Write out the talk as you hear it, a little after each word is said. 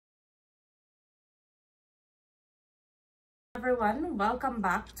Everyone, welcome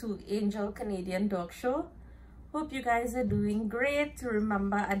back to Angel Canadian Talk Show. Hope you guys are doing great.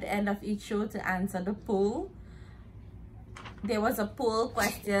 Remember at the end of each show to answer the poll. There was a poll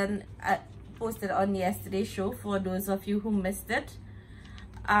question posted on yesterday's show for those of you who missed it.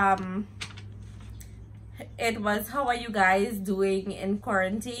 It was, how are you guys doing in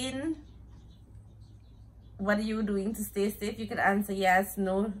quarantine? What are you doing to stay safe? You can answer yes,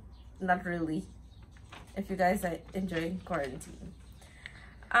 no, not really, if you guys are enjoying quarantine.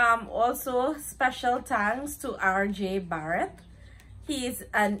 Also, special thanks to RJ Barrett. He is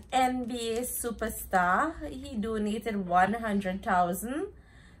an NBA superstar. He donated $100,000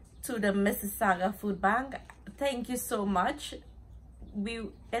 to the Mississauga Food Bank. Thank you so much.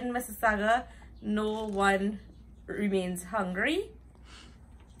 In Mississauga, no one remains hungry.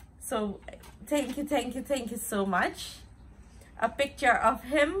 So thank you so much. A picture of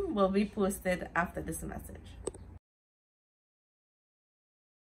him will be posted after this message.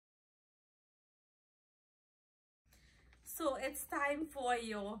 So it's time for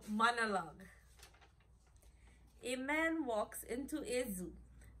your monologue. A man walks into a zoo.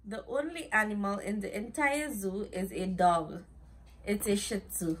 The only animal in the entire zoo is a dog. It's a Shih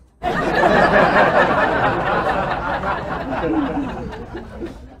Tzu.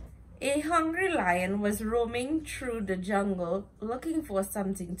 A hungry lion was roaming through the jungle looking for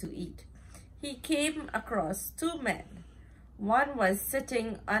something to eat. He came across two men. One was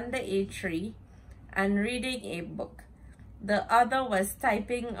sitting under a tree and reading a book. The other was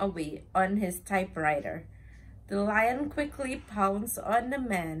typing away on his typewriter. The lion quickly pounced on the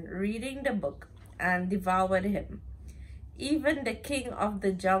man reading the book and devoured him. Even the king of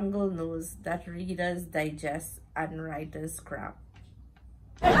the jungle knows that readers digest and writers scrap.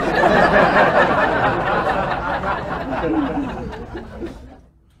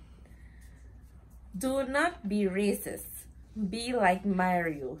 Do not be racist. Be like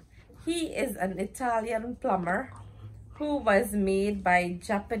Mario. He is an Italian plumber who was made by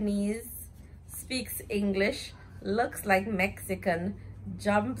Japanese, speaks English, looks like Mexican,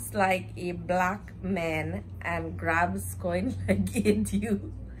 jumps like a black man, and grabs coin like a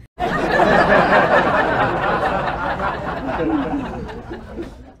Jew.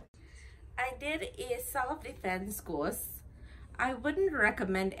 I did a self-defense course. I wouldn't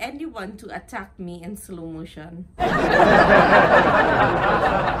recommend anyone to attack me in slow motion.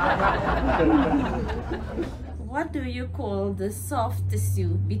 What do you call the soft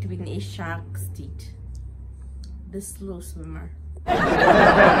tissue between a shark's teeth? The slow swimmer. The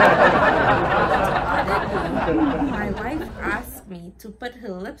other day, my wife asked me to put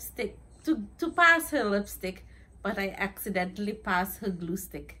her lipstick, to pass her lipstick, but I accidentally passed her glue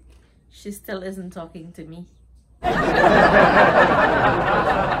stick. She still isn't talking to me.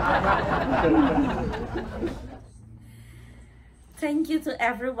 Thank you to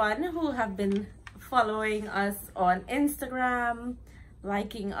everyone who have been following us on Instagram,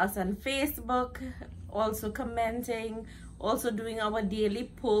 liking us on Facebook, also commenting, also doing our daily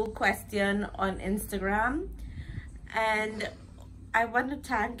poll question on Instagram. And I want to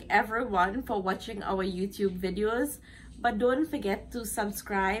thank everyone for watching our YouTube videos, but don't forget to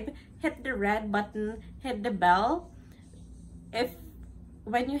subscribe, hit the red button, hit the bell.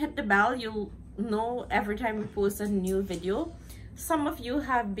 When you hit the bell, you'll know every time we post a new video. Some of you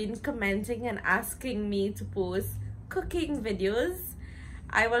have been commenting and asking me to post cooking videos.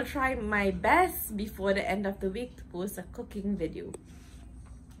 I will try my best before the end of the week to post a cooking video.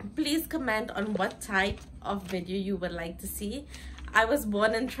 Please comment on what type of video you would like to see. I was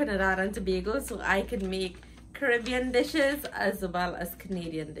born in Trinidad and Tobago, so I can make Caribbean dishes as well as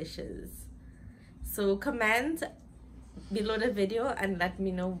Canadian dishes. So comment below the video and let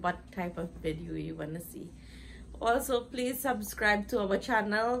me know what type of video you want to see. Also, please subscribe to our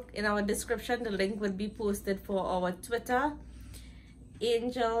channel. In our description, the link will be posted for our Twitter,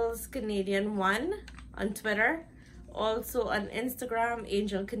 Angels Canadian 1 on Twitter. Also on Instagram,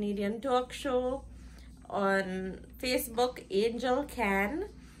 Angel Canadian Talk Show. On Facebook, Angel Can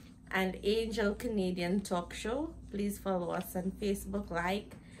and Angel Canadian Talk Show. Please follow us on Facebook,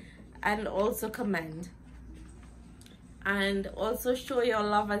 like, and also comment. And also show your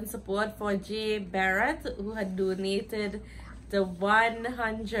love and support for Jay Barrett, who had donated the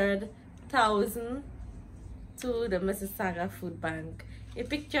 $100,000 to the Mississauga Food Bank. A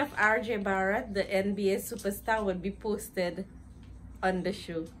picture of RJ Barrett, the NBA superstar, would be posted on the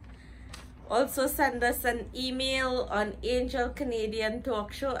show. Also send us an email on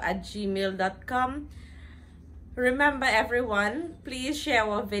angelcanadiantalkshow@gmail.com. Remember everyone, please share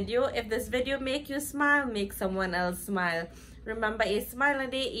our video. If this video make you smile, make someone else smile. Remember, a smile a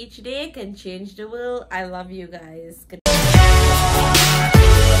day each day can change the world. I love you guys. Good